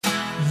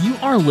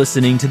are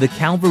listening to the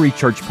Calvary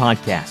Church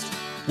podcast,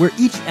 where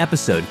each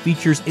episode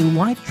features a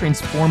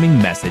life-transforming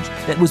message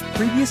that was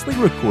previously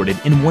recorded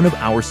in one of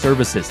our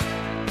services.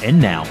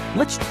 And now,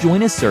 let's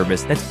join a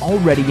service that's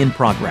already in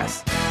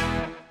progress.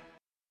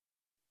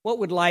 What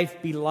would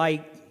life be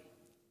like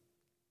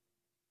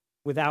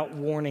without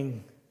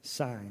warning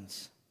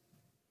signs?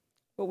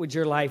 What would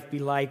your life be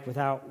like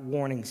without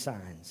warning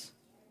signs?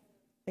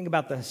 Think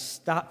about the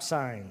stop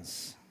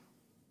signs,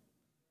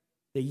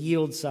 the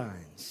yield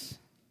signs,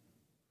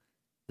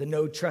 the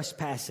no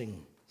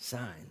trespassing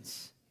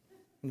signs.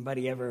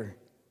 Anybody ever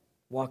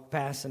walk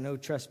past a no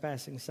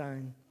trespassing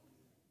sign?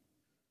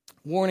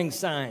 Warning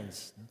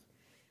signs,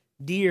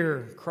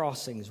 deer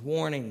crossings,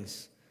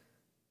 warnings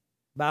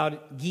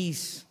about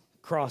geese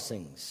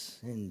crossings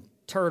and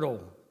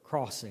turtle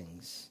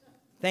crossings.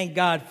 Thank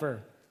God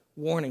for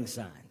warning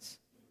signs.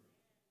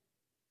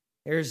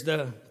 There's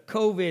the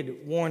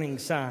COVID warning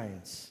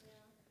signs.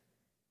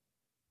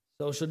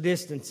 Social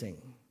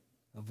distancing,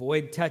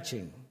 avoid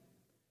touching,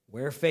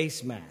 wear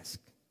face mask.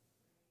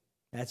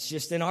 That's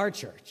just in our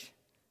church.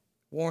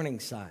 Warning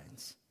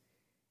signs.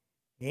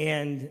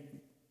 And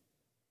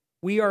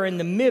we are in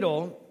the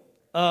middle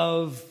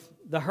of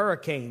the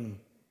hurricane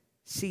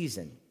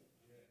season.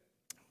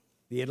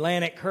 The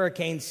Atlantic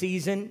hurricane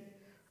season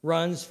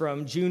runs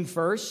from June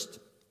 1st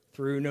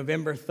through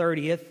November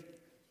 30th.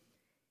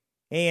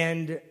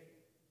 And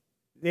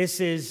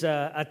this is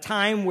a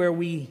time where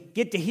we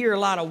get to hear a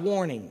lot of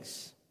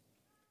warnings.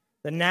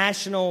 The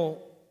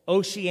National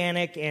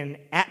Oceanic and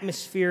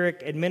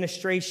Atmospheric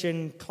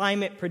Administration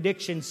Climate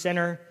Prediction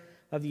Center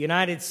of the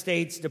United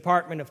States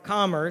Department of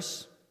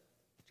Commerce,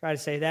 try to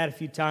say that a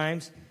few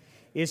times,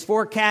 is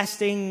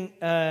forecasting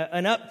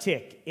an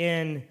uptick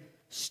in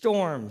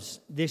storms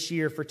this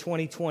year for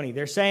 2020.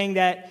 They're saying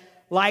that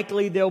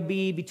likely there'll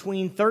be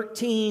between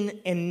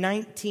 13 and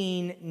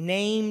 19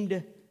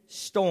 named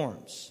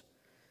storms,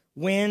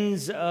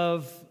 winds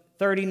of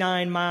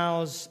 39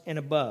 miles and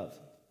above.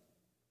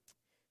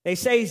 They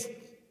say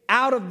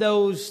out of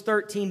those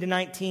 13 to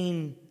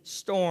 19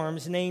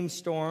 storms, named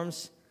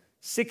storms,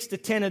 6 to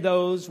 10 of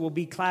those will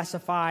be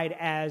classified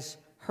as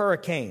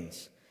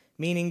hurricanes,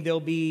 meaning they'll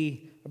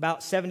be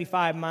about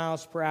 75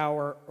 miles per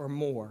hour or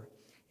more.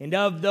 And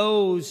of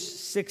those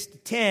 6 to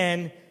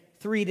 10,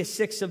 3 to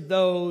 6 of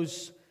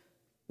those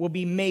will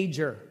be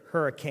major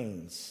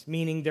hurricanes,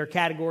 meaning they're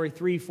category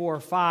 3, 4,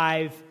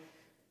 5,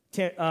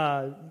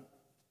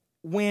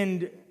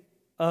 wind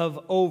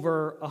of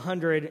over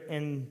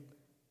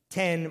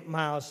 110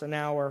 miles an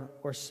hour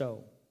or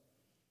so.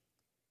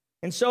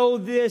 And so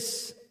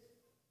this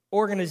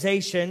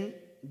organization,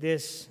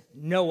 this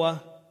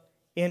NOAA,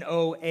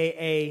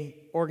 N-O-A-A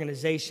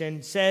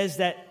organization, says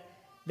that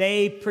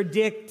they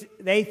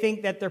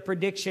think that their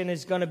prediction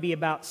is going to be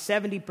about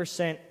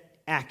 70%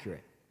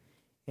 accurate,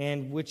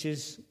 and which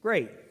is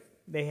great.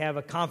 They have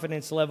a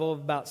confidence level of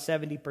about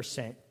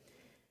 70%.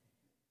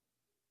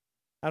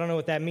 I don't know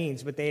what that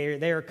means, but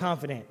they are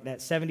confident that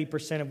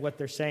 70% of what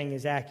they're saying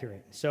is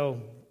accurate.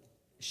 So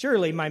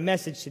surely my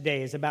message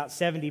today is about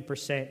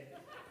 70%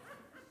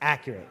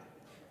 accurate.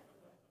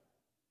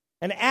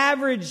 An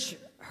average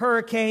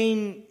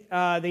hurricane,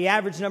 the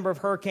average number of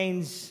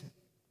hurricanes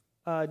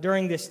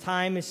during this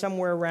time is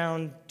somewhere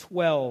around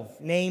 12,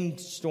 named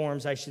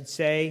storms, I should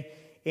say,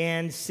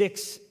 and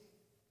 6,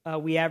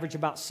 we average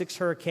about 6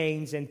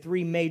 hurricanes and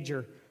 3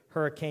 major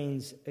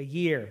hurricanes a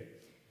year.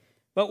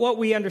 But what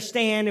we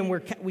understand, and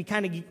we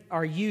kind of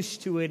are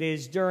used to it,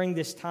 is during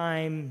this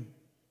time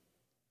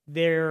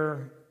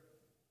there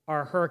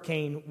are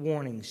hurricane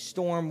warnings,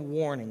 storm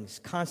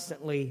warnings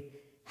constantly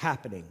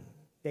happening.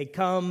 They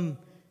come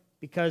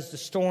because the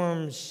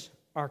storms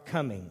are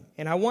coming.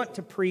 And I want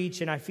to preach,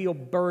 and I feel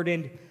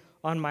burdened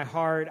on my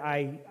heart.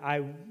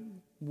 I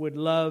would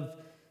love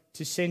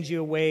to send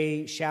you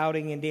away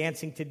shouting and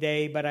dancing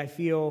today, but I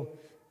feel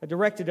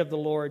directed of the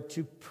Lord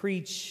to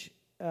preach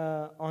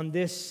on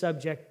this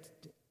subject.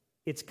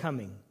 It's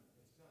coming.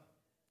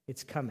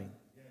 It's coming.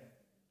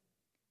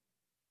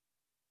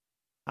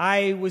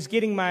 I was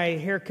getting my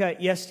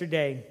haircut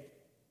yesterday,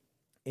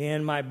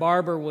 and my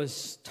barber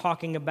was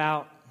talking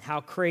about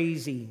how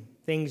crazy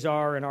things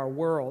are in our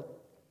world.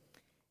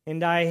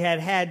 And I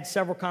had had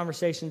several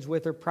conversations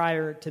with her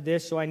prior to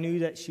this, so I knew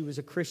that she was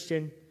a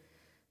Christian.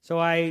 So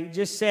I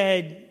just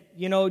said,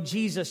 you know,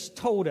 Jesus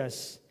told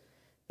us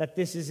that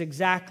this is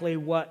exactly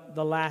what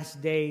the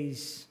last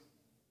days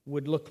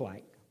would look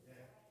like.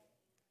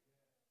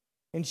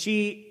 And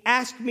she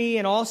asked me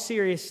in all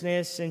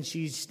seriousness, and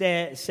she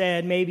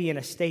said, maybe in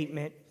a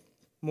statement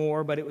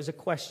more, but it was a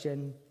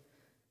question,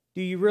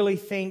 do you really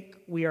think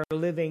we are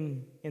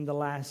living in the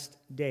last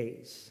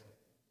days?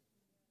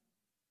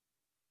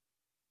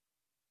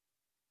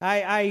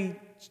 I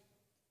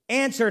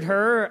answered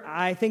her,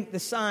 I think the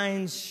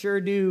signs sure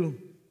do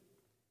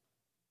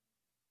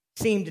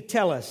seem to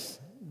tell us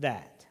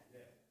that.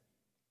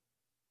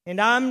 And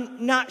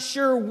I'm not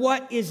sure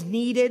what is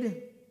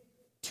needed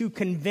to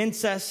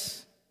convince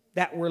us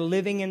that we're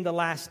living in the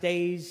last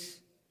days,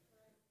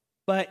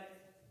 but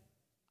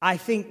I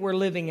think we're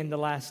living in the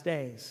last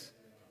days.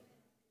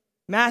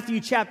 Matthew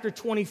chapter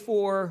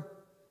 24.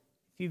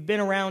 If you've been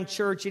around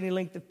church any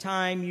length of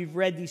time, you've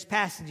read these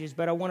passages,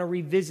 but I want to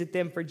revisit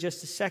them for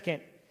just a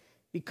second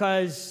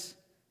because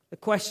the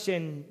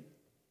question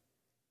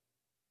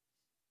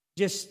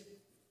just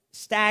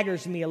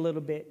staggers me a little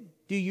bit.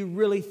 Do you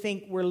really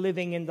think we're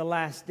living in the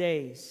last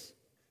days?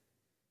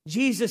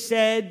 Jesus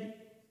said,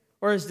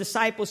 or his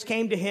disciples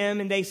came to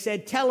him and they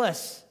said, tell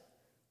us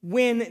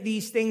when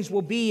these things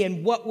will be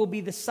and what will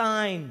be the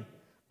sign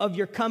of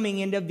your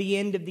coming and of the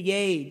end of the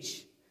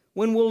age.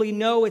 When will we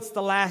know it's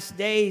the last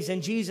days?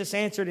 And Jesus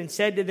answered and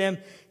said to them,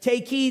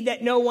 take heed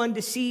that no one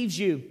deceives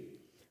you.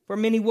 For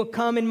many will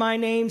come in my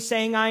name,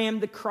 saying, I am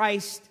the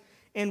Christ,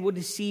 and will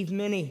deceive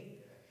many.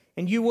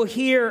 And you will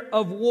hear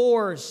of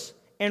wars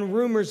and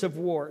rumors of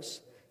wars.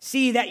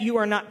 See that you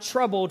are not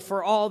troubled,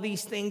 for all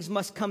these things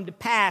must come to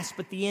pass,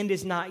 but the end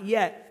is not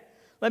yet.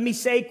 Let me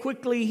say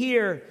quickly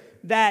here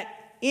that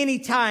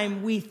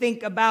anytime we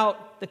think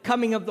about the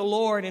coming of the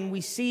Lord and we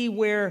see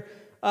where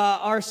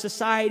our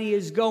society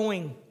is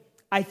going,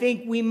 I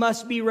think we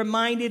must be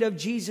reminded of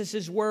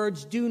Jesus'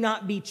 words, do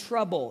not be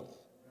troubled.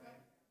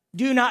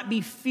 Do not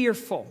be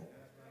fearful.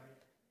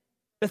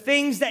 The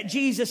things that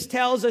Jesus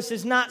tells us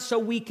is not so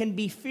we can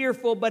be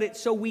fearful, but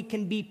it's so we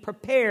can be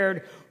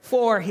prepared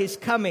for his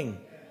coming.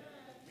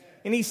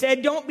 And he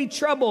said, don't be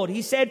troubled.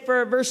 He said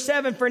for verse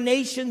 7, for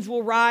nations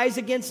will rise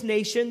against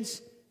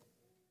nations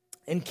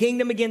and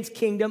kingdom against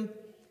kingdom.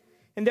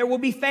 And there will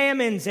be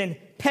famines and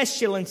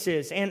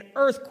pestilences and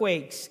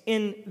earthquakes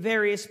in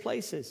various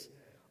places.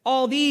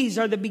 All these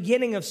are the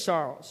beginning of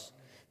sorrows.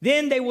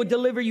 Then they will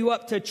deliver you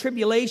up to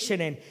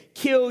tribulation and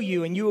kill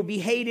you, and you will be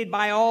hated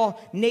by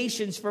all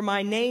nations for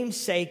my name's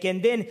sake.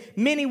 And then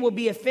many will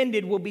be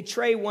offended, will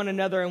betray one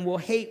another, and will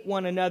hate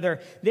one another.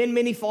 Then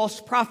many false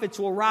prophets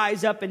will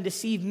rise up and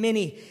deceive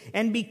many.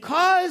 And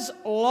because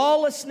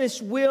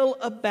lawlessness will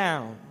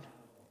abound,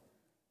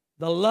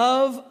 the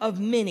love of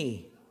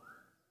many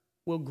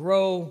will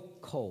grow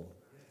cold.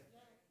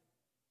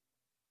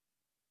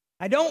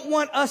 I don't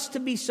want us to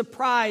be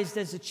surprised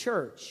as a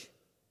church.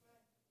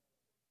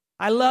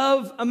 I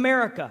love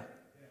America.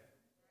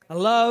 I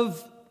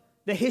love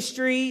the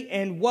history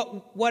and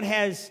what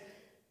has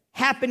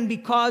happened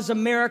because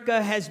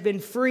America has been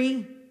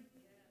free.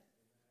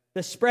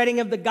 The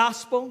spreading of the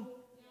gospel.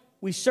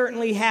 We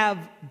certainly have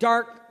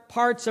dark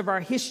parts of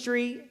our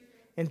history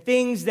and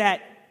things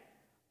that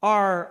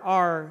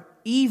are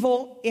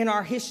evil in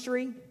our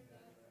history.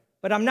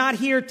 But I'm not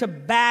here to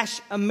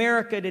bash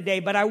America today,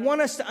 but I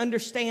want us to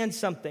understand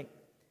something.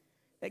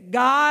 That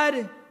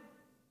God,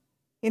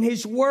 in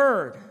his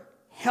word,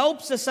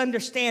 helps us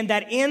understand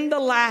that in the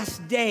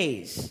last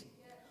days,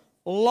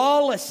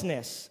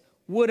 lawlessness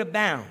would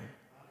abound.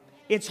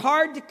 It's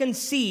hard to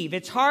conceive.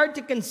 It's hard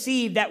to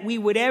conceive that we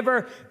would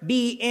ever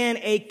be in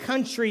a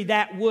country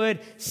that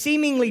would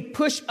seemingly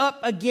push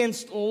up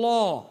against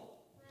law.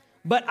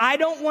 But I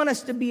don't want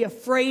us to be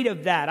afraid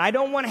of that. I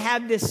don't want to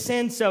have this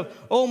sense of,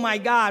 oh my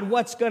God,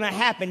 what's going to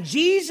happen?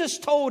 Jesus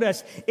told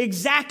us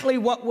exactly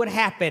what would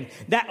happen.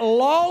 That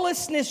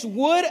lawlessness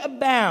would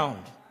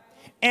abound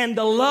and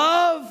the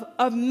love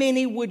of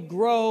many would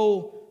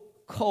grow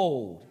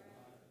cold.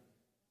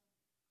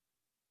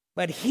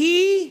 But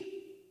he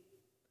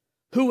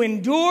who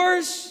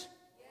endures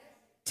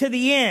to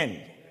the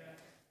end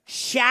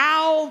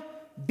shall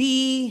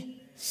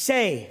be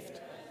saved.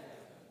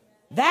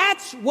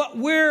 That's what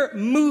we're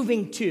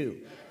moving to.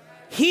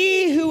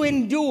 He who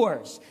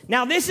endures.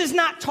 Now, this is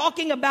not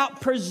talking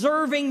about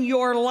preserving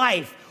your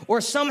life or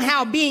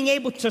somehow being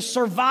able to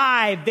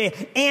survive the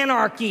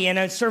anarchy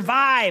and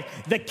survive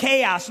the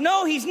chaos.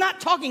 No, he's not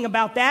talking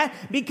about that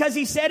because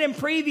he said in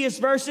previous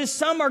verses,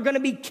 some are going to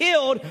be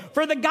killed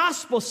for the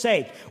gospel's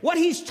sake. What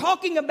he's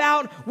talking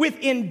about with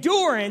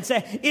endurance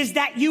is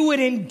that you would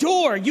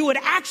endure. You would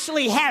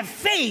actually have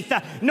faith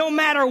no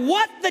matter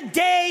what the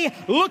day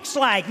looks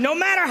like. No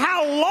matter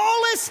how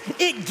lawless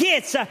it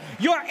gets,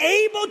 you're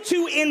able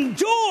to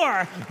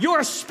endure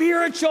your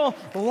spiritual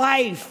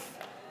life.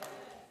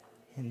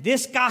 And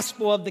this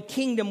gospel of the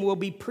kingdom will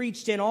be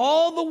preached in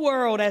all the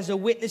world as a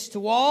witness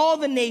to all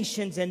the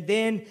nations, and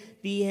then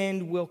the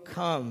end will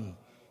come.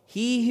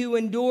 He who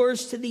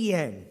endures to the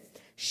end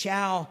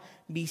shall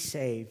be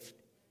saved.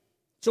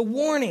 It's a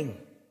warning.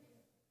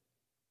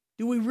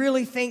 Do we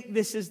really think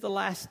this is the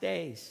last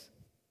days?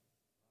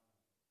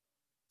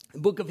 The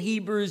book of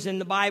Hebrews in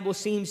the Bible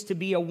seems to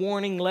be a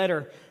warning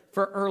letter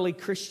for early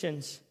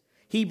Christians.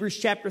 Hebrews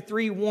chapter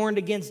 3 warned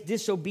against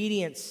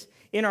disobedience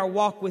in our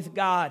walk with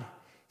God.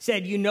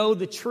 Said, you know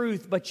the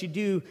truth, but you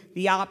do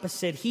the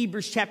opposite.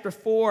 Hebrews chapter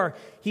 4,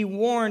 he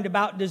warned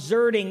about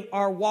deserting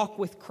our walk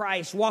with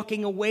Christ,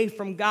 walking away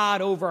from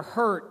God over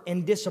hurt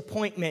and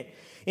disappointment.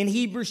 In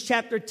Hebrews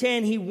chapter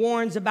 10, he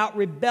warns about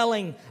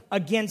rebelling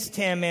against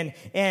him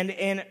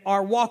and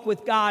our walk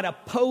with God,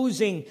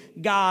 opposing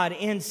God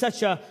in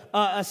such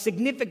a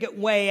significant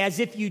way as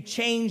if you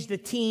changed the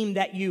team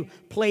that you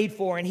played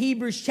for. In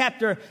Hebrews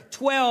chapter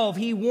 12,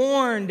 he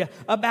warned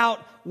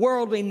about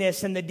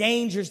worldliness and the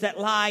dangers that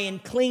lie in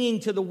clinging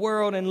to the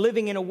world and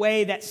living in a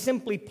way that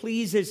simply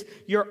pleases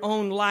your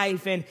own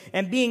life and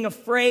being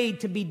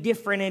afraid to be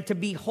different and to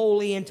be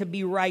holy and to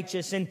be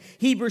righteous. In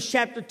Hebrews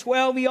chapter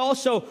 12, he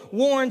also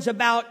warns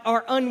about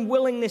our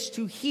unwillingness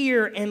to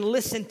hear and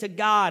listen to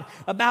God,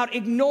 about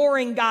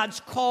ignoring God's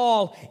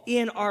call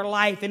in our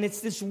life. And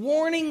it's this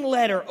warning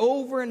letter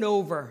over and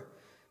over,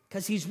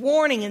 because he's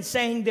warning and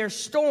saying there's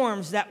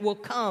storms that will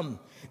come.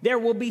 There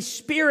will be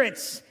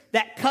spirits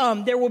that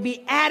come. There will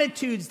be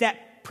attitudes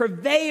that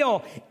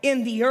prevail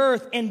in the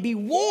earth, and be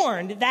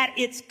warned that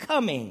it's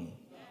coming.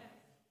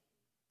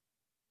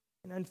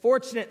 And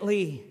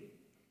unfortunately,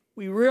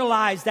 we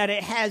realize that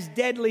it has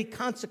deadly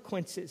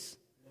consequences.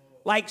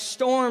 Like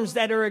storms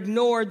that are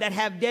ignored that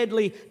have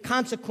deadly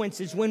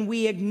consequences. When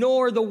we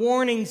ignore the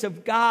warnings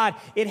of God,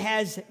 it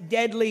has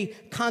deadly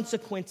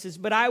consequences.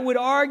 But I would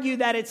argue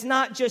that it's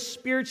not just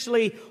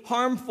spiritually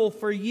harmful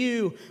for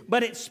you,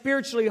 but it's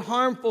spiritually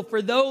harmful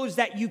for those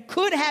that you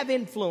could have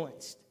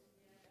influenced.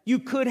 You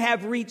could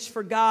have reached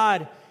for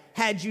God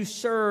had you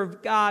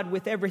served God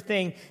with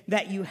everything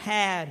that you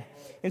had.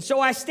 And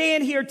so I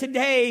stand here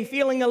today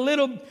feeling a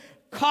little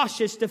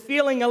cautious, to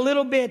feeling a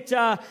little bit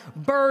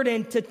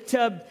burdened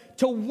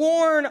to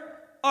warn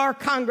our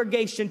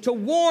congregation, to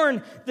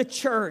warn the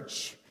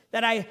church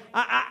that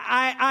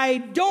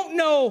I don't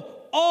know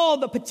all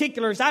the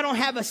particulars. I don't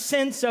have a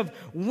sense of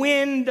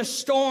when the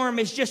storm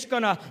is just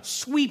going to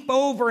sweep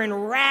over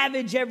and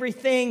ravage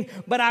everything,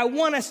 but I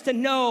want us to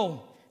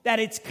know that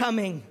it's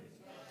coming.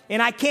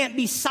 And I can't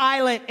be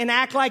silent and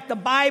act like the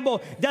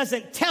Bible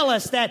doesn't tell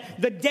us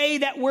that the day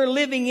that we're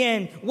living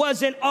in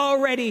wasn't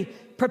already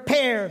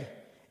prepared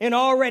and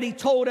already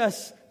told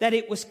us that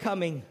it was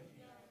coming.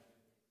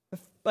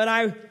 But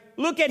I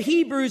look at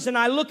Hebrews and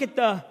I look at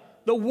the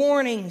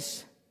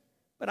warnings.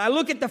 But I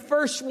look at the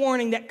first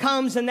warning that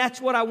comes, and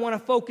that's what I want to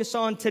focus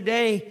on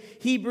today.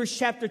 Hebrews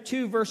chapter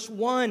 2, verse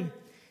 1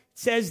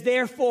 says,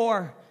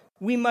 "Therefore,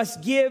 we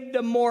must give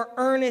the more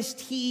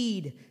earnest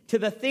heed to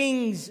the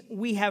things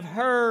we have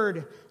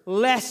heard,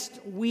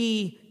 lest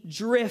we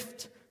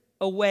drift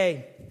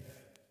away."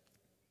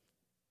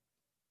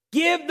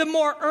 Give the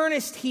more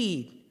earnest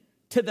heed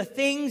to the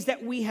things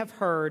that we have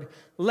heard,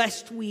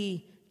 lest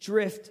we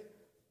drift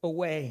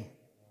away.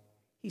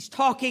 He's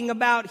talking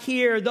about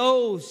here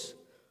those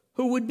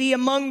who would be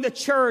among the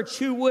church,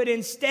 who would,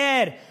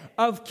 instead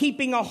of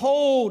keeping a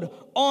hold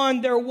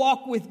on their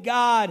walk with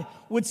God,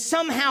 would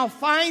somehow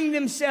find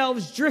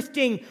themselves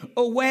drifting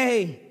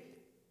away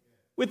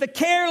with a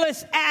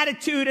careless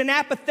attitude, an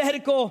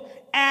apathetical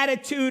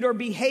attitude or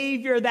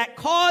behavior that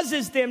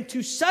causes them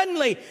to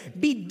suddenly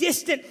be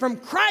distant from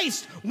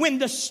Christ when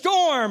the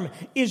storm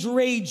is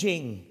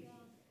raging.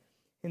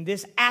 And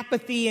this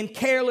apathy and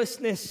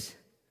carelessness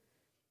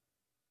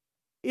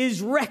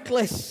is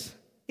reckless,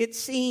 it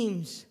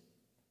seems.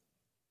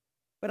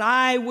 But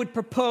I would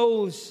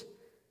propose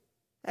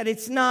that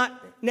it's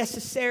not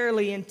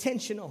necessarily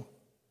intentional.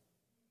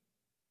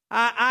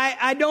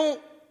 I don't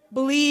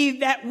believe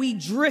that we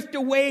drift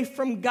away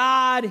from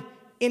God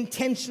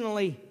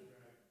intentionally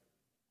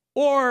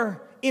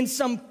or in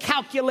some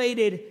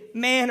calculated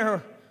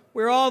manner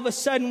where all of a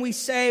sudden we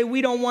say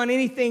we don't want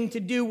anything to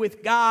do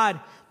with God.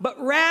 But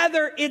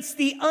rather it's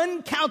the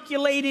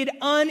uncalculated,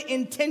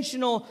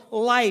 unintentional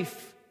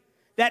life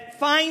that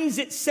finds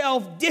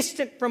itself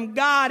distant from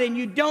God, and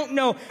you don't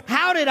know,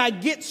 how did I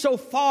get so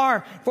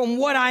far from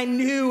what I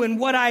knew and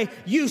what I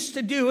used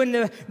to do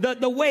and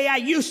the way I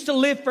used to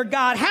live for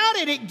God? How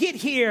did it get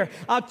here?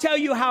 I'll tell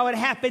you how it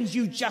happens.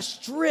 You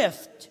just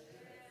drift.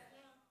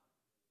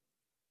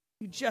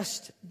 You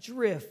just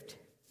drift.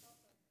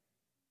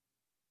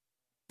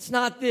 It's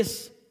not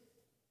this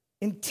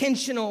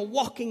intentional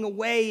walking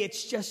away.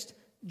 It's just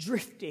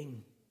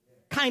drifting.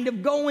 Kind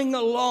of going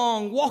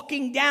along,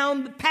 walking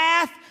down the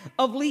path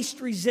of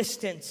least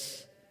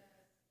resistance.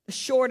 The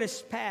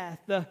shortest path,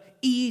 the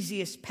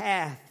easiest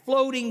path.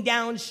 Floating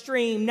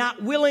downstream,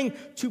 not willing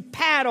to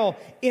paddle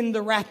in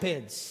the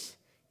rapids.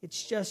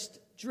 It's just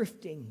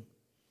drifting.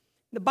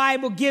 The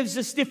Bible gives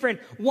us different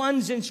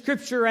ones in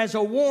Scripture as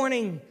a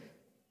warning.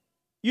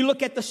 You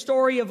look at the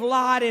story of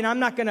Lot, and I'm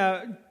not going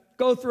to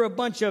go through a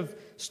bunch of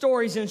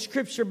stories in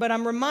Scripture, but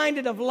I'm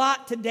reminded of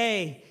Lot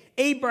today,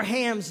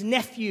 Abraham's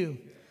nephew,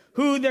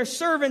 who their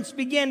servants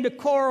began to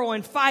quarrel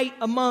and fight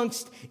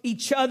amongst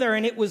each other.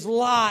 And it was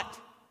Lot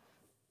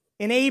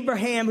and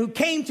Abraham who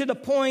came to the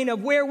point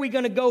of, where are we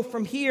going to go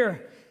from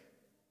here?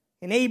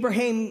 And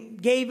Abraham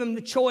gave him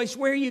the choice,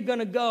 where are you going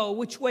to go?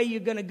 Which way are you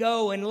going to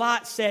go? And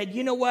Lot said,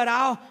 you know what?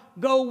 I'll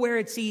go where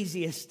it's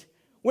easiest.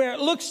 Where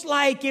it looks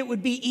like it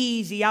would be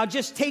easy. I'll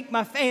just take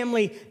my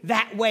family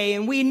that way.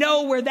 And we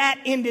know where that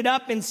ended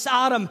up, in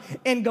Sodom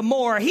and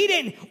Gomorrah. He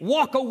didn't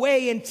walk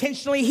away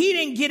intentionally. He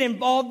didn't get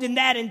involved in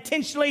that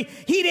intentionally.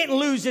 He didn't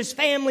lose his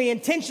family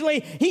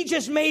intentionally. He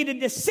just made a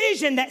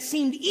decision that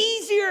seemed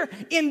easier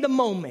in the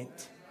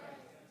moment.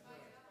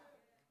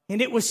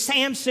 And it was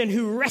Samson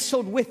who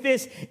wrestled with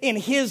this in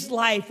his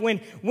life when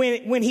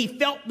he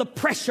felt the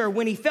pressure,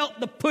 when he felt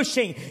the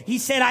pushing. He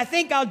said, I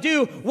think I'll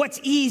do what's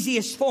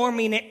easiest for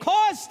me. And it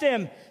caused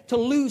him to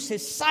lose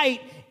his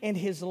sight and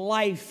his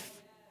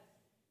life.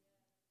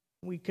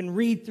 We can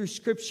read through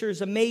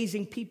Scriptures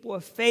amazing people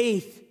of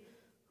faith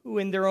who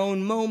in their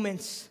own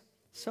moments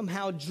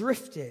somehow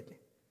drifted.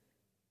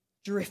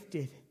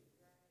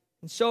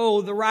 And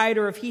so the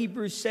writer of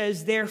Hebrews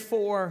says,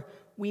 therefore,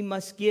 we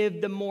must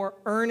give the more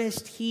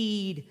earnest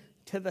heed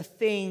to the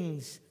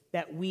things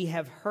that we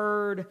have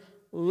heard,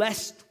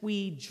 lest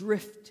we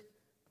drift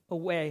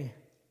away.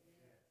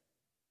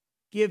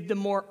 Give the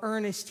more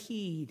earnest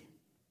heed.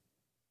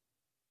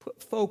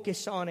 Put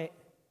focus on it.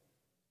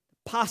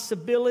 The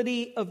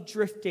possibility of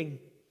drifting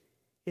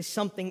is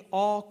something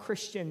all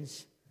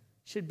Christians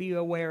should be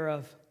aware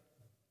of.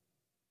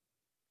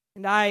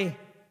 And I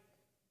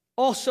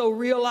also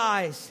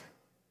realize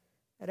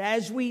that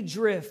as we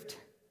drift,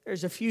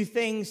 there's a few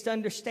things to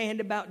understand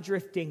about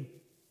drifting.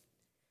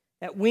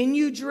 That when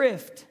you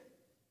drift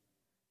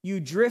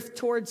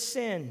towards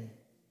sin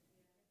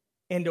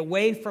and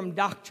away from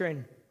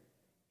doctrine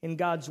in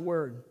God's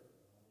Word.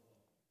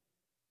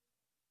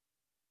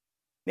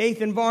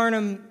 Nathan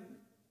Varnum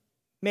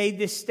made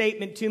this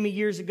statement to me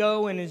years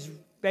ago and has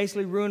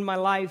basically ruined my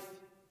life.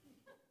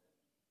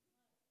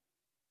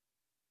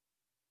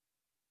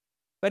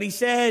 But he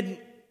said,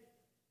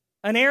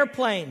 an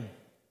airplane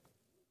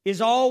is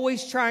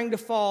always trying to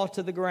fall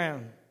to the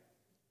ground.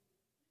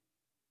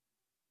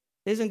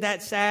 Isn't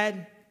that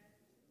sad?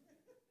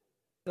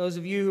 Those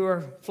of you who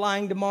are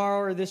flying tomorrow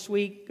or this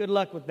week, good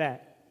luck with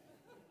that.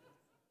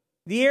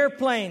 The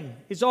airplane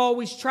is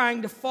always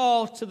trying to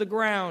fall to the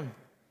ground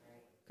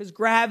because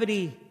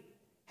gravity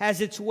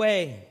has its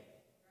way.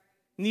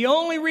 And the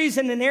only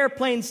reason an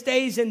airplane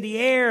stays in the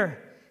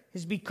air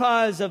is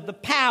because of the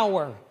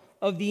power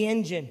of the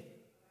engine.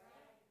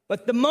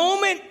 But the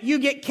moment you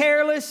get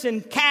careless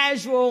and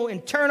casual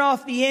and turn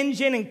off the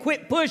engine and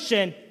quit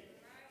pushing,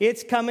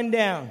 it's coming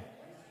down.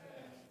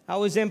 I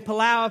was in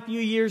Palau a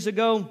few years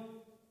ago.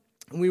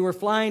 We were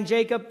flying.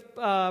 Jacob,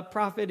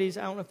 prophet, I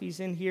don't know if he's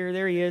in here.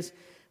 There he is.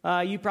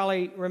 You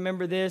probably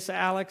remember this.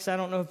 Alex, I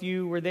don't know if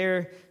you were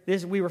there.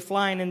 We were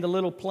flying in the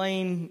little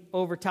plane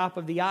over top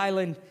of the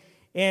island,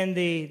 and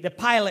the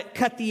pilot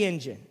cut the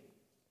engine.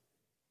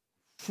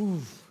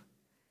 Whew.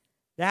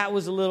 That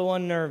was a little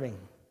unnerving.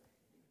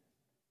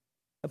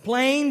 The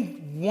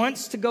plane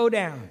wants to go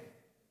down.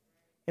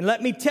 And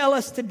let me tell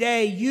us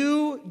today,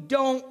 you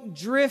don't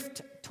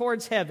drift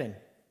towards heaven.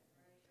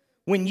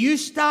 When you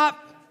stop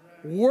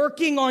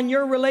working on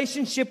your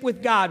relationship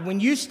with God,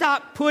 when you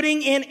stop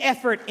putting in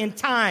effort and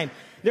time,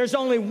 there's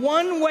only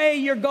one way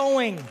you're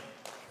going.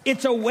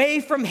 It's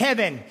away from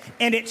heaven,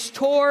 and it's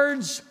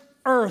towards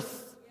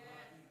earth.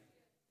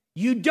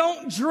 You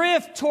don't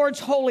drift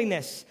towards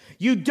holiness.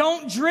 You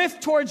don't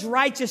drift towards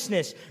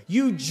righteousness.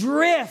 You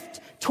drift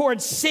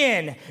towards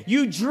sin.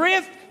 You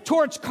drift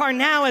towards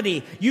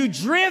carnality. You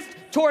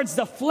drift towards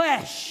the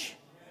flesh.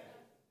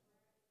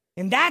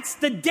 And that's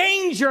the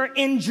danger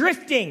in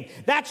drifting.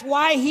 That's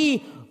why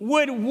he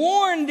would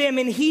warn them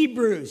in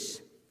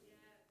Hebrews.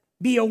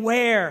 Be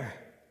aware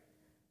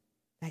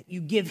that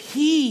you give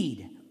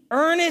heed,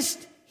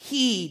 earnest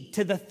heed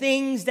to the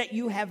things that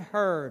you have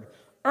heard.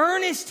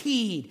 Earnest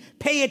heed.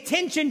 Pay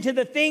attention to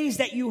the things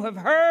that you have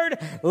heard,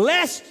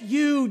 lest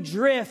you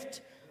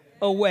drift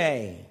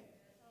away.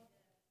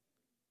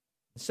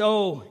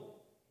 So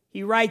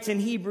he writes in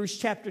Hebrews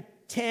chapter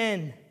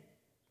 10,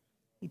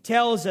 he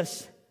tells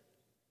us,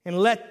 and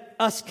let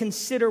us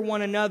consider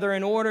one another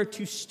in order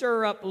to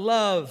stir up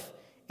love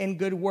and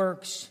good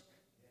works.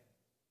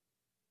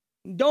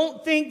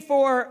 Don't think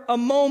for a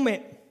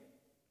moment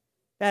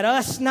that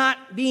us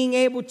not being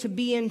able to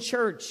be in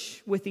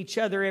church with each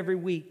other every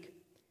week,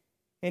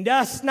 and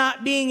us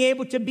not being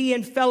able to be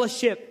in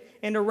fellowship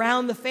and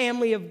around the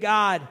family of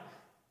God,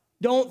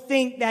 don't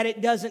think that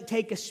it doesn't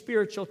take a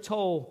spiritual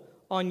toll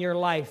on your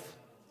life.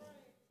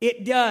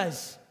 It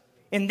does.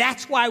 And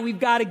that's why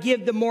we've got to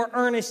give the more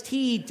earnest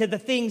heed to the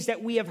things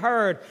that we have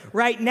heard.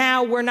 Right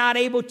now, we're not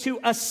able to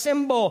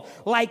assemble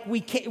like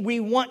we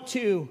want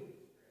to.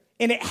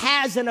 And it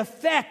has an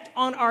effect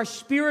on our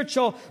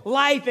spiritual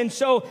life. And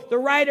so the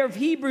writer of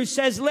Hebrews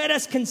says, let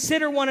us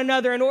consider one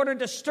another in order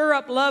to stir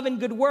up love and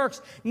good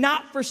works,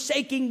 not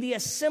forsaking the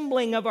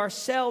assembling of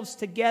ourselves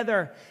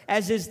together,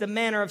 as is the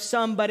manner of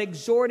some, but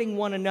exhorting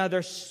one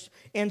another,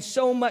 and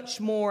so much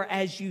more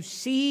as you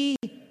see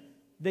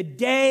the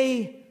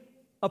day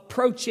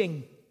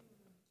approaching.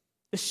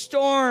 The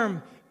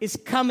storm is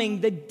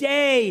coming. The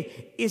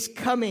day is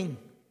coming.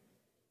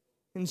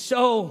 And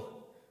so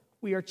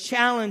we are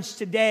challenged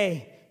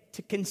today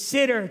to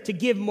consider, to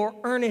give more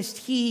earnest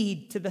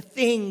heed to the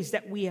things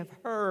that we have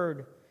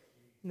heard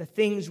and the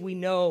things we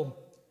know.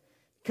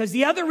 Because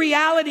the other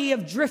reality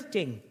of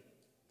drifting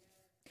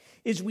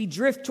is we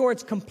drift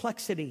towards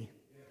complexity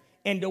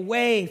and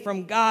away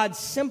from God's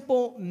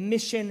simple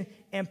mission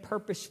and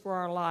purpose for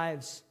our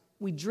lives.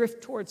 We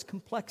drift towards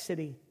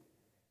complexity.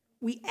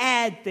 We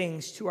add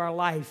things to our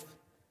life.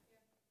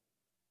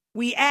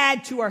 We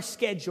add to our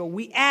schedule.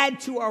 We add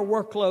to our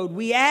workload.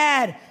 We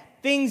add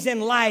things in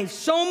life,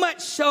 so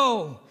much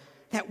so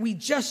that we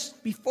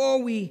just,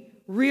 before we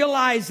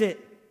realize it,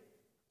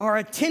 our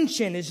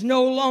attention is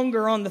no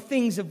longer on the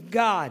things of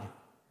God,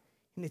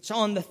 and it's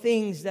on the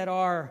things that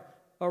are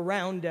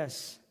around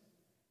us.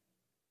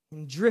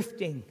 And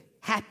drifting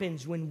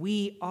happens when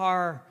we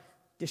are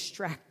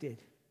distracted.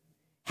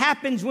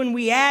 Happens when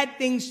we add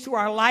things to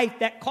our life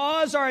that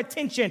cause our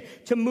attention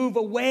to move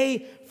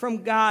away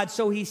from God.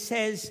 So he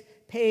says,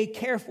 pay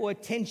careful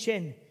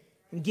attention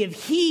and give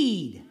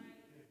heed.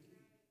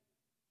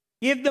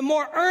 Give the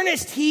more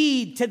earnest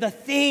heed to the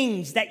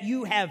things that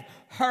you have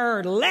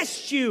heard,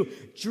 lest you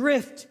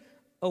drift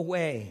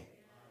away.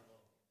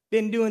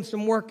 Been doing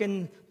some work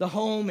in the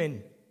home,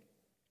 and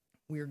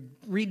we're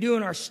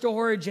redoing our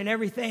storage and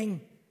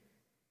everything.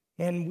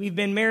 And we've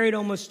been married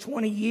almost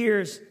 20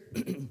 years.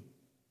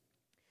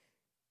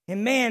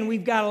 And man,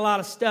 we've got a lot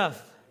of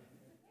stuff.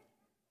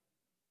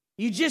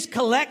 You just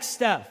collect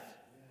stuff.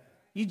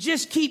 You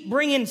just keep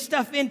bringing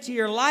stuff into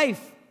your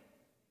life.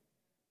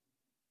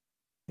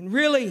 And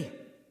really,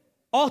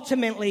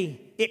 ultimately,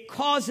 it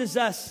causes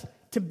us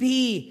to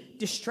be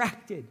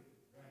distracted.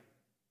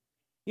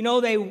 You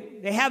know,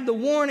 they have the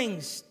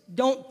warnings,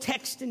 don't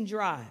text and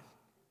drive.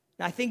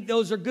 And I think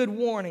those are good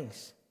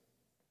warnings.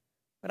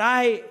 But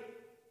I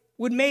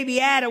would maybe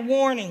add a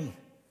warning,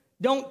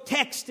 don't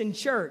text in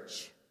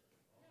church.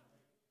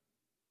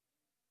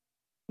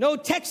 No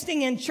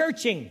texting and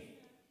churching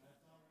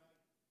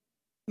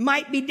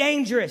might be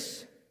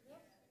dangerous.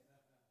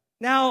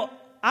 Now,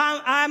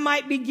 I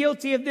might be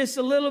guilty of this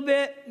a little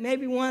bit,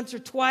 maybe once or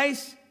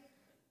twice.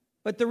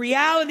 But the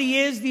reality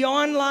is the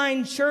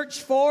online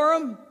church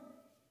forum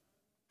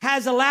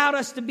has allowed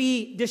us to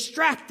be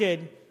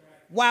distracted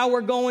while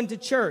we're going to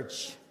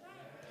church.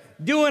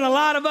 Doing a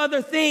lot of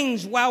other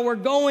things while we're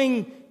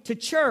going to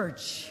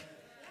church.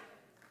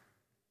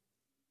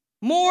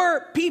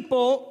 More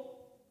people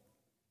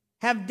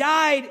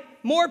die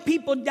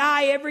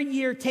every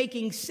year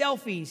taking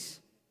selfies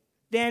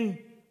than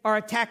are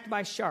attacked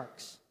by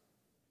sharks.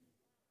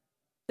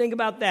 Think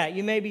about that.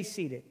 You may be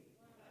seated.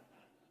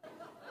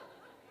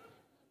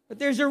 But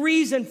there's a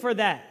reason for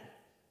that.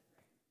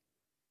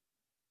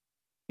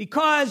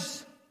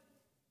 Because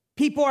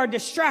people are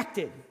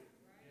distracted.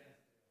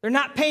 They're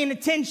not paying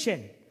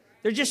attention.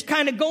 They're just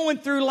kind of going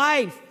through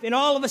life, and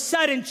all of a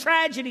sudden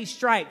tragedy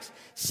strikes.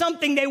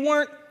 Something they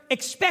weren't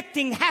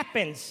expecting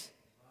happens.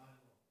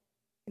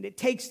 And it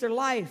takes their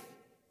life.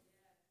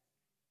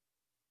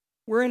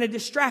 We're in a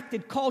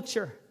distracted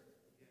culture.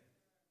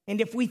 And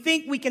if we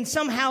think we can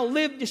somehow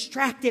live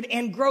distracted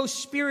and grow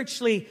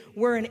spiritually,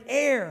 we're in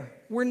error.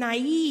 We're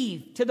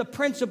naive to the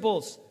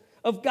principles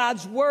of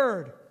God's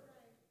word.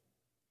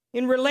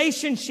 In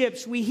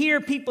relationships, we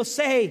hear people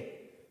say,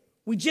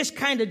 we just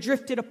kind of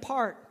drifted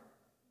apart.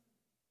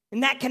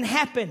 And that can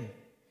happen.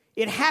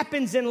 It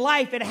happens in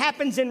life. It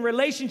happens in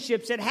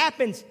relationships. It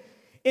happens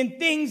in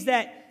things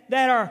that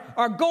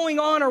are going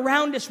on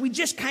around us. We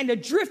just kind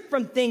of drift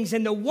from things,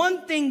 and the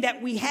one thing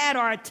that we had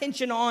our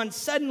attention on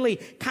suddenly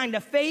kind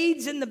of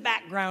fades in the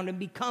background and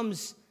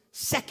becomes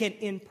second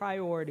in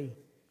priority.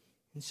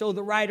 And so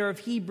the writer of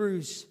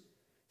Hebrews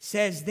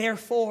says,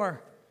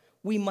 therefore,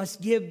 we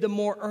must give the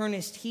more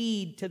earnest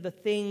heed to the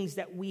things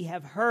that we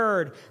have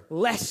heard,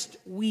 lest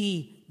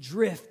we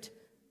drift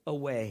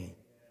away.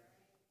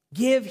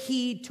 Give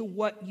heed to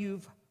what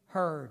you've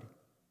heard.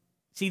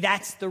 See,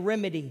 that's the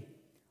remedy.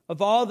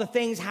 Of all the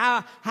things,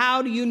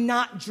 how do you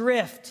not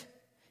drift?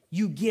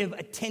 You give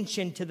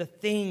attention to the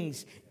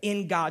things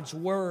in God's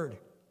word.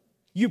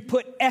 You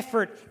put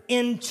effort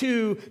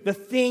into the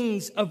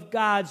things of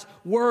God's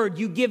word.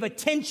 You give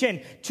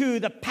attention to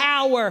the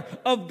power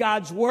of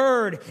God's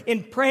word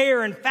in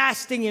prayer and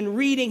fasting and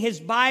reading his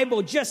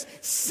Bible. Just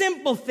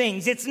simple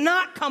things. It's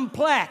not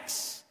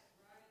complex,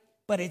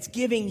 but it's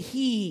giving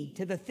heed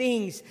to the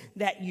things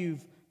that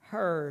you've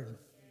heard.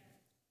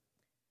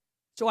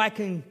 So I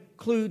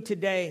conclude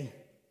today.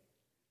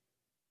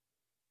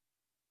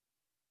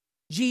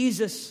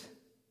 Jesus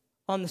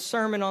on the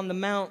Sermon on the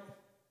Mount,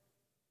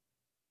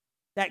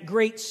 that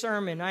great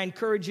sermon, I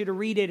encourage you to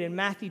read it in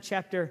Matthew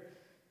chapter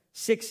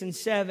 6 and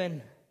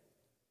 7.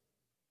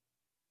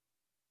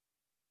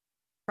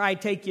 Probably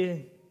take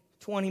you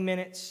 20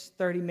 minutes,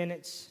 30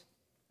 minutes.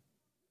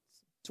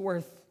 It's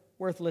worth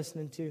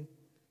listening to.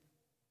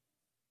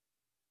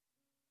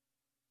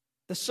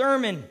 The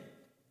sermon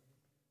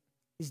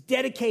is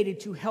dedicated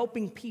to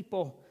helping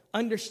people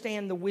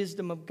understand the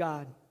wisdom of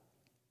God.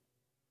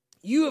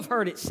 You have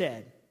heard it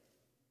said,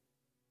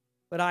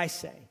 but I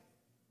say.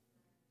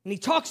 And he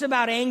talks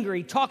about anger,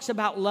 he talks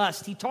about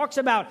lust, he talks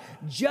about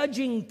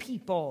judging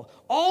people,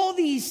 all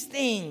these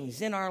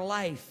things in our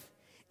life.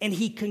 And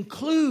he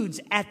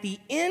concludes at the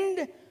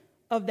end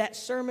of that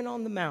Sermon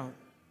on the Mount.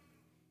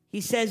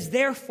 He says,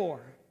 therefore,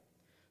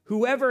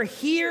 whoever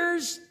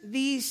hears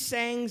these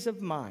sayings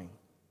of mine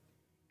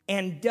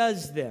and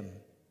does them,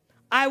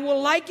 I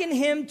will liken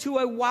him to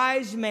a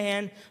wise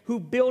man who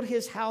built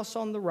his house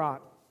on the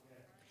rock.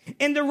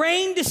 And the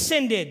rain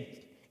descended,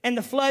 And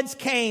the floods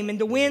came, and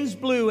the winds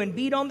blew and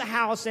beat on the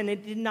house, and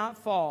it did not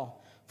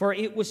fall, for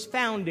it was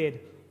founded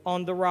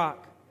on the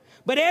rock.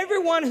 But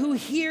everyone who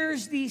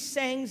hears these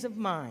sayings of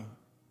mine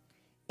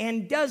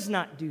and does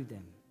not do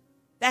them,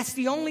 that's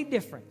the only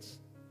difference.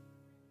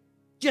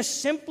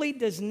 Just simply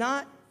does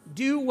not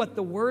do what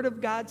the Word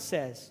of God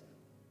says.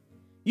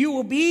 You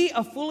will be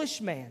a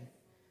foolish man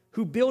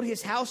who built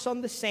his house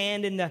on the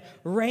sand, and the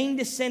rain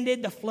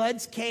descended, the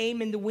floods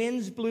came, and the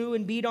winds blew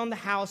and beat on the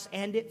house,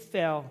 and it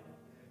fell.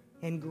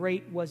 And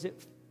great was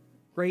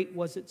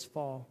its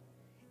fall.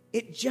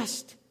 It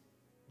just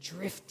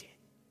drifted,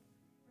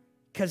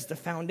 because the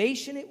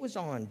foundation it was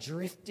on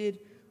drifted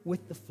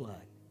with the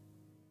flood.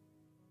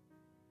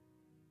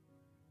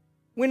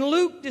 When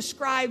Luke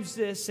describes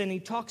this and he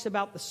talks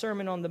about the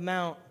Sermon on the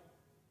Mount,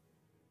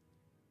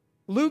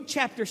 Luke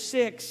chapter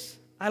 6,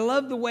 I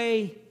love the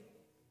way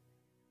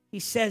he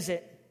says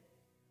it.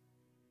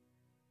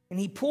 And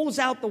he pulls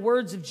out the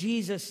words of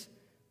Jesus,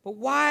 but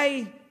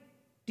why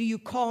do you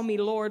call me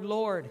Lord,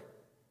 Lord,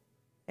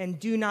 and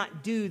do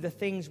not do the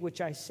things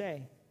which I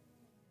say?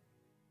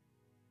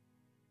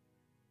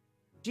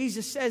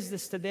 Jesus says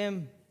this to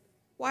them.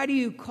 Why do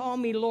you call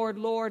me Lord,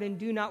 Lord, and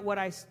do not what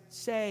I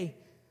say?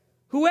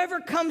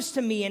 Whoever comes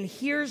to me and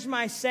hears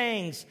my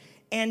sayings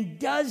and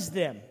does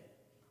them,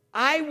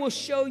 I will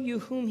show you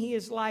whom he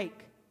is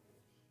like.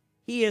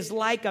 He is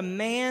like a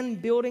man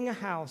building a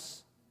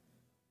house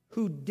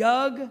who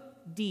dug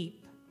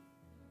deep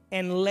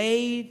and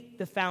laid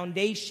the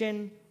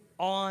foundation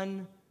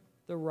on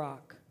the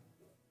rock.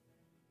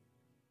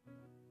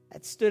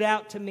 That stood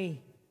out to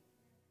me,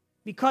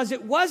 because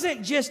it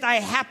wasn't just I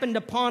happened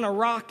upon a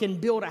rock and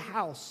built a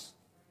house.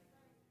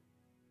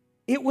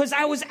 It was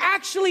I was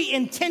actually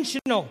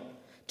intentional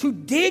to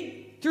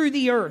dig through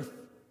the earth,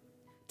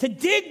 to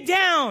dig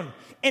down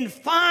and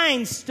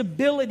find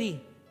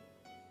stability.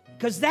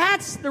 Because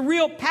that's the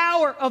real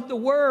power of the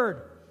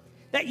Word.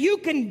 That you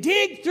can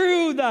dig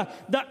through the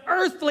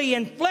earthly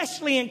and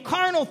fleshly and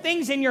carnal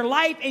things in your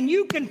life, and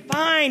you can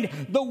find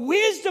the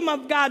wisdom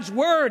of God's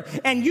Word,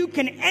 and you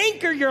can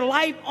anchor your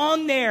life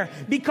on there.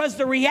 Because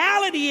the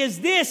reality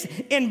is this,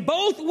 in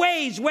both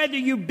ways, whether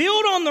you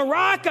build on the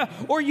rock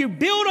or you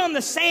build on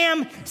the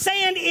sand,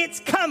 it's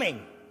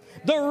coming.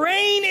 The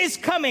rain is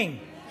coming.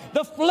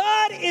 The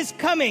flood is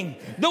coming.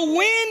 The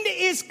wind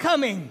is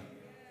coming.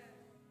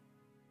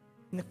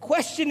 And the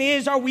question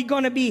is, are we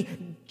going to be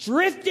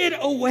drifted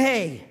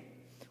away,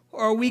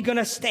 or are we going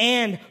to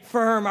stand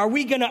firm? Are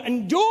we going to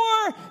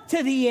endure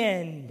to the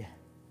end?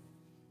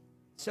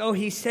 So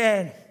he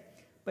said,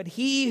 but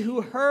he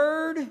who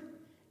heard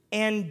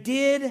and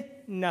did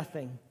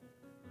nothing,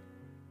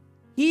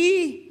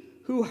 he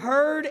who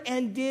heard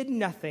and did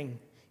nothing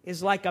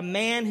is like a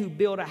man who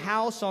built a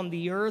house on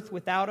the earth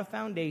without a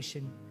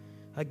foundation,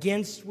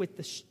 against with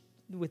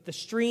the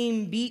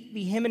stream beat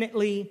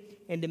vehemently,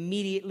 and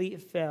immediately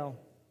it fell.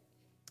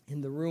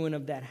 And the ruin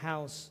of that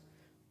house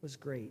was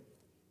great.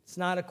 It's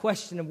not a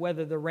question of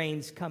whether the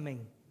rain's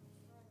coming,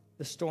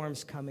 the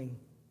storm's coming.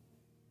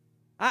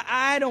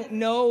 I don't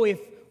know if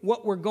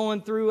what we're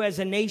going through as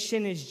a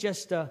nation is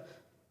just a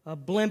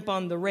blimp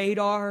on the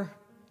radar.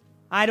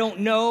 I don't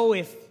know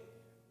if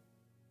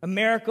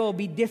America will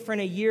be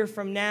different a year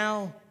from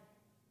now,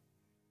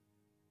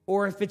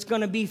 or if it's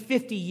going to be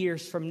 50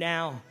 years from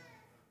now.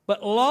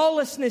 But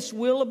lawlessness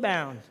will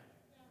abound,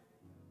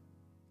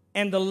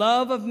 and the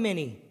love of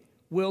many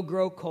will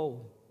grow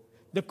cold.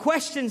 The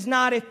question's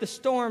not if the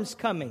storm's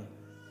coming.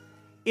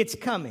 It's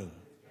coming.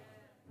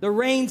 The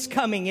rain's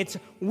coming. It's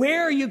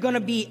where are you going to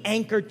be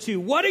anchored to?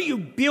 What are you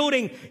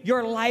building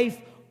your life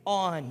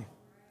on?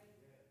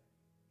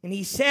 And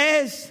he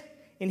says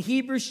in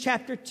Hebrews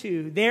chapter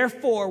 2,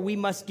 therefore we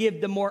must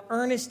give the more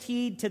earnest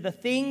heed to the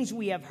things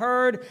we have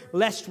heard,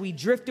 lest we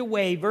drift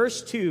away.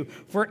 Verse 2,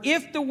 for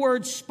if the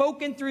word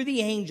spoken through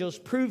the angels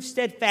proved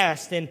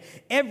steadfast, and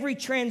every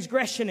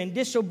transgression and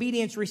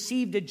disobedience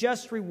received a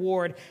just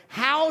reward,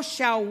 how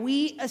shall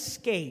we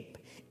escape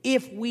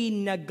if we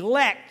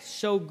neglect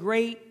so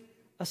great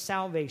a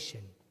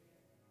salvation?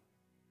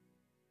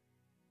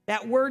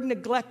 That word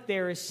neglect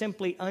there is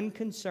simply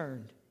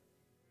unconcerned.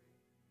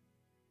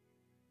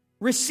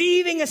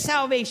 Receiving a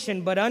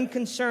salvation, but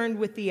unconcerned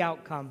with the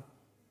outcome.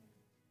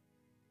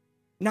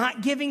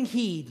 Not giving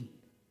heed.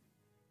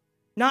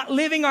 Not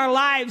living our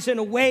lives in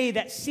a way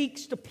that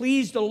seeks to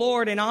please the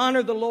Lord and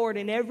honor the Lord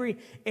in every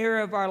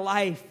area of our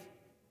life.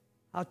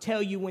 I'll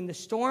tell you, when the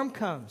storm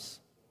comes,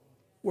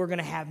 we're going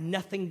to have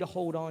nothing to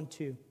hold on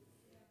to.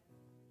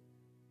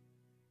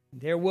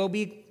 There will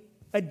be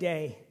a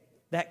day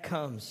that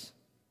comes.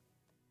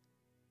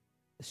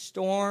 The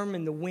storm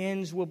and the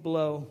winds will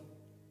blow.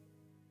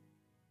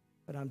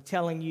 But I'm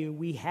telling you,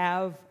 we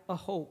have a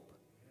hope.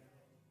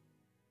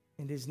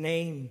 And his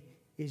name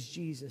is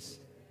Jesus.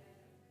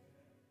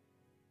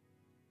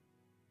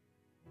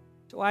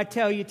 So I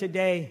tell you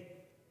today,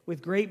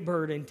 with great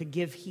burden, to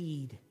give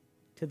heed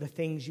to the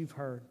things you've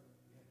heard.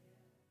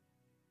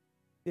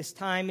 This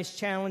time is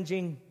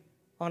challenging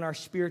on our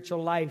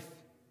spiritual life.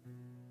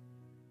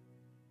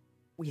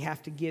 We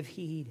have to give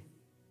heed.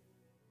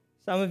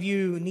 Some of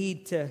you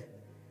need to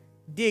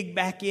dig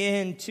back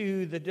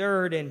into the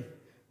dirt and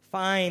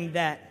find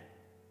that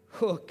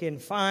hook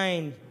and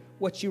find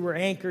what you were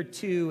anchored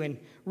to and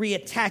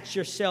reattach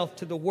yourself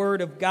to the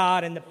Word of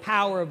God and the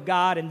power of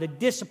God and the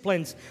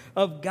disciplines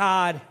of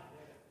God,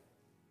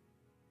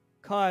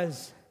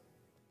 because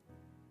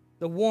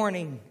the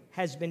warning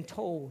has been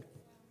told.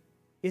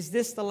 Is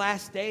this the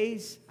last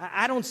days?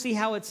 I don't see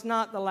how it's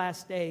not the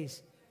last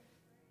days.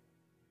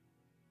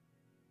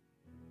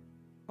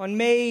 On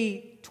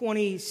May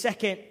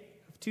 22nd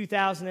of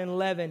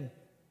 2011,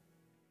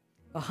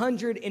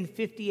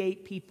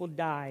 158 people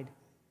died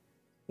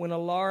when a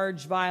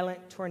large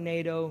violent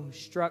tornado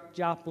struck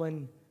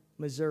Joplin,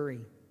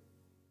 Missouri.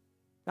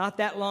 Not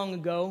that long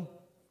ago,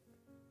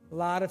 a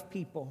lot of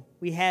people.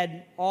 We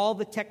had all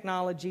the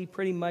technology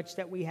pretty much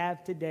that we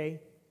have today.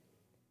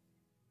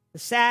 The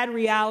sad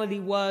reality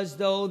was,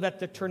 though, that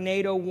the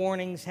tornado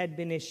warnings had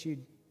been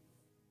issued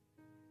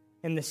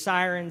and the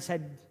sirens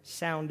had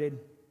sounded,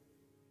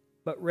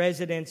 but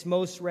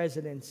most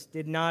residents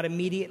did not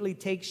immediately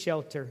take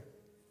shelter.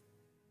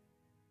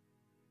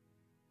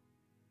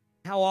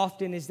 How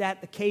often is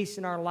that the case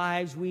in our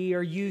lives? We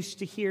are used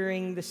to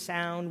hearing the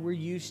sound. We're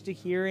used to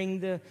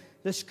hearing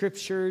the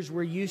scriptures.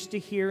 We're used to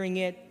hearing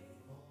it.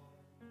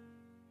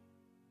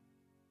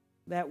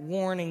 That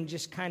warning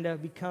just kind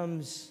of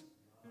becomes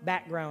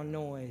background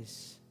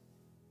noise.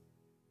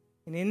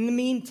 And in the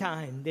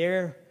meantime,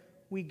 there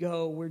we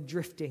go. We're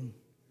drifting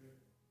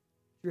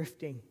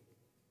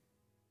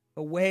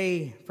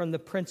away from the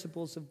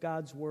principles of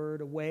God's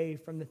Word, away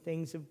from the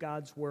things of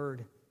God's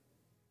Word.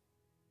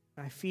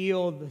 I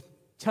feel the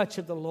touch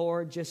of the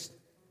Lord just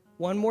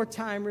one more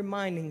time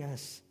reminding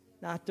us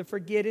not to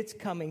forget it's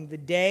coming. The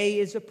day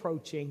is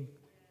approaching.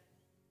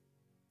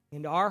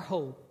 And our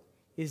hope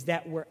is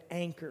that we're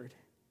anchored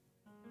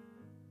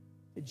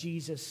to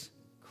Jesus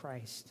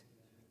Christ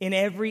in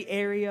every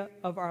area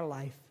of our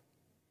life.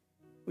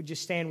 Would you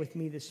stand with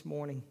me this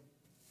morning?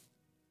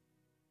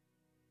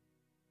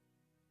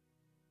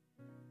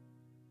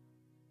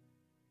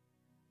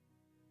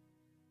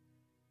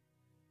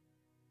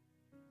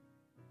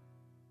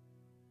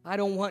 I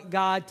don't want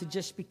God to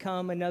just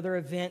become another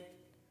event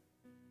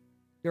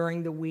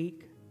during the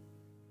week.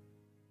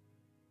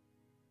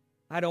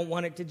 I don't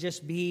want it to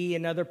just be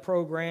another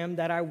program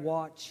that I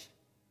watch.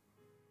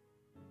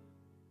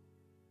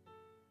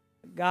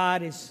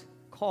 God is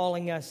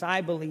calling us, I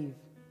believe,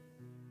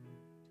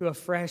 to a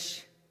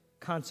fresh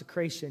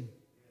consecration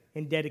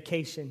and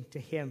dedication to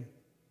Him.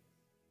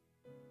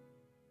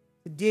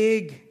 To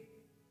dig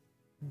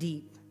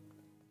deep,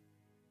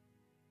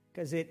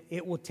 because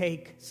it will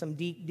take some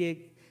deep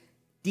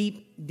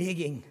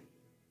digging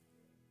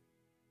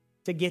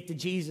to get to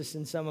Jesus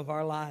in some of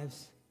our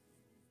lives.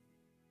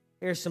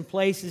 There's some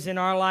places in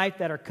our life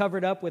that are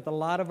covered up with a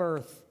lot of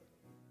earth,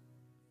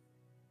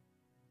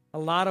 a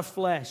lot of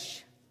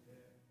flesh.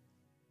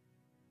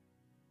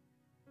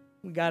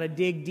 We got to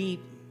dig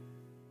deep,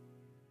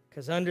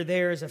 because under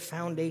there is a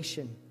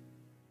foundation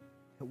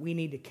that we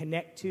need to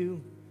connect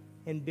to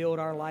and build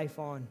our life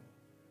on.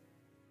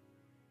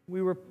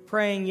 We were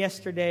praying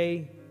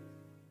yesterday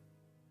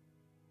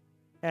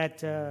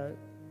at a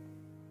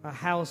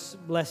house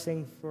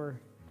blessing for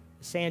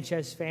the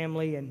Sanchez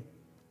family, and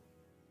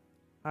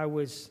I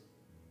was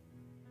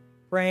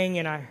praying,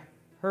 and I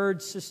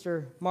heard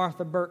Sister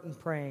Martha Burton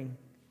praying,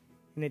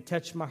 and it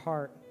touched my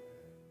heart.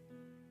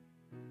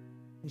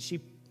 And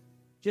she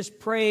just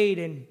prayed,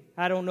 and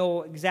I don't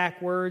know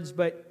exact words,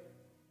 but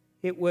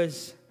it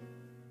was,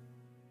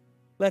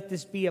 let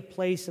this be a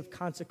place of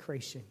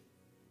consecration.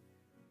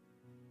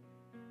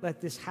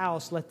 Let this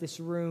house, let this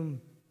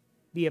room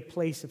be a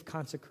place of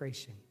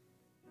consecration.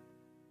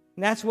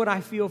 And that's what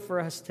I feel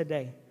for us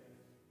today.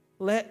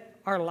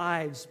 Let our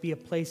lives be a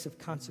place of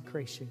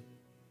consecration.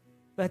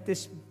 Let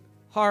this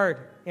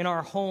heart in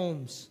our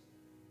homes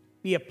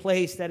be a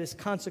place that is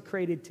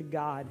consecrated to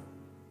God.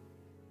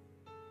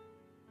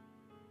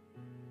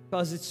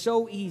 Because it's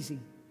so easy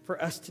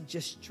for us to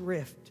just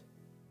drift.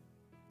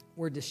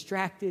 We're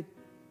distracted.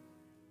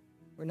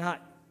 We're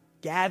not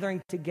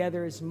gathering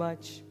together as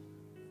much.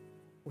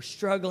 We're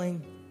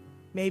struggling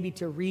maybe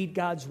to read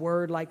God's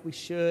Word like we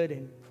should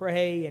and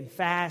pray and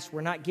fast.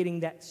 We're not getting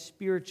that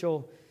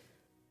spiritual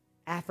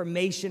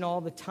affirmation all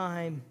the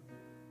time.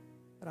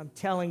 But I'm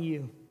telling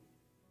you,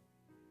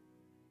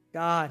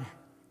 God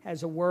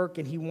has a work,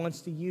 and He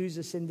wants to use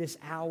us in this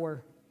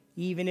hour.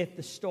 Even if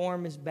the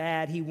storm is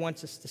bad, He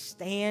wants us to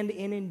stand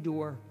and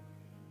endure.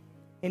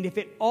 And if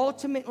it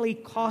ultimately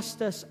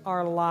costs us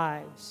our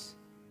lives,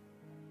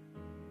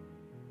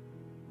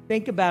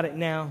 think about it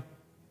now.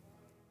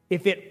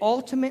 If it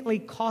ultimately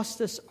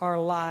costs us our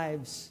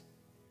lives,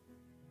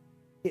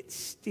 it's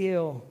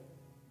still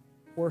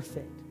worth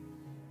it.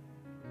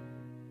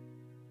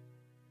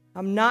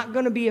 I'm not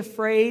going to be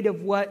afraid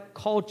of what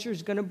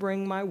culture's going to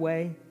bring my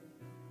way.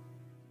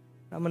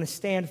 I'm going to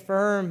stand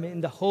firm in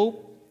the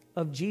hope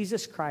of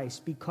Jesus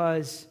Christ,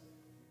 because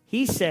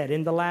He said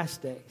in the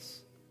last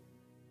days,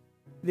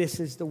 this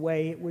is the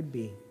way it would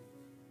be.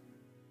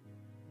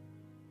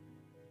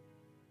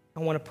 I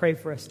want to pray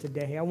for us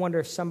today. I wonder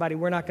if somebody,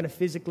 we're not going to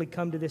physically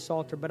come to this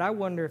altar, but I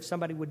wonder if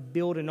somebody would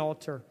build an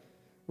altar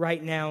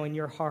right now in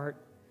your heart.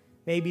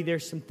 Maybe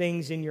there's some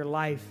things in your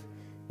life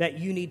that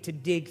you need to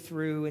dig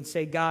through and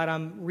say, God,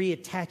 I'm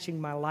reattaching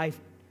my life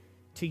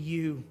to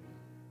you.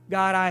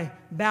 God, I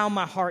bow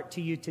my heart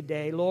to you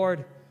today.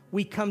 Lord,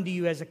 we come to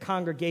you as a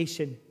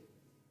congregation.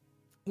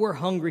 We're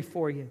hungry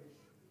for you.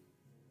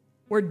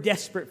 We're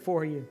desperate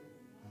for you.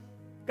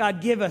 God,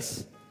 give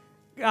us,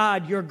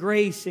 God, your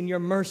grace and your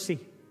mercy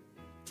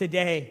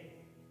today.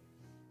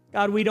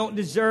 God, we don't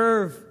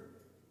deserve,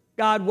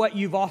 God, what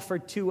you've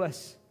offered to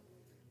us.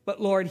 But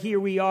Lord, here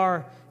we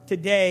are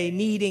today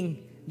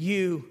needing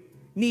you,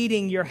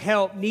 needing your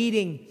help,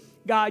 needing,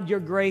 God, your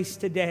grace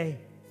today.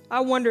 I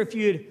wonder if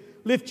you'd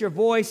lift your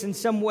voice in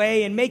some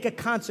way and make a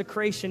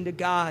consecration to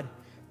God.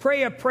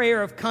 Pray a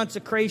prayer of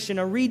consecration,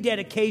 a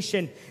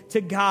rededication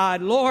to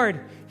God.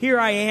 Lord, here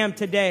I am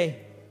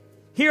today.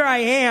 Here I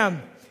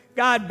am,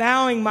 God,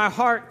 bowing my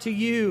heart to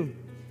you,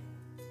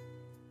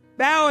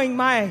 bowing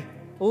my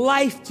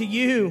life to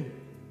you.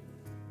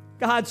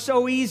 God,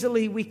 so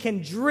easily we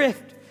can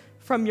drift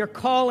from your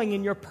calling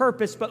and your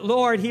purpose. But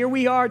Lord, here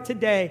we are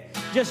today,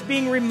 just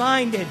being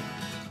reminded,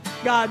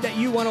 God, that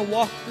you want to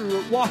walk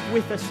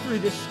with us through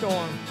this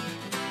storm.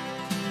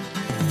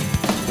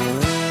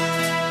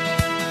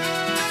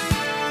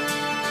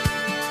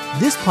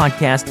 This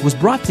podcast was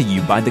brought to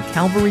you by the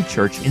Calvary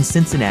Church in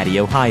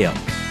Cincinnati, Ohio.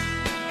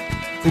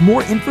 For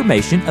more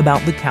information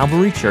about the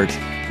Calvary Church,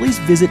 please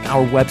visit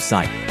our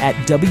website at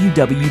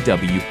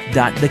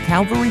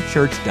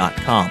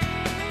www.thecalvarychurch.com.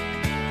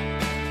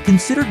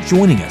 Consider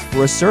joining us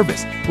for a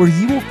service where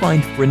you will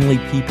find friendly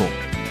people,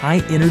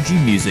 high-energy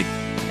music,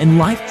 and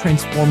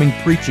life-transforming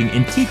preaching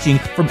and teaching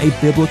from a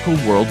biblical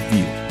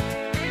worldview.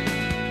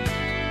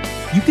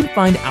 You can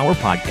find our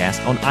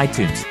podcast on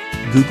iTunes,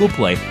 Google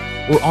Play,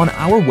 or on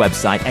our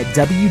website at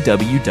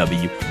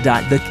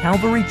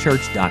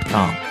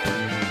www.thecalvarychurch.com.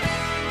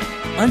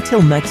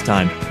 Until next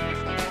time,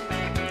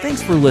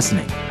 thanks for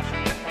listening.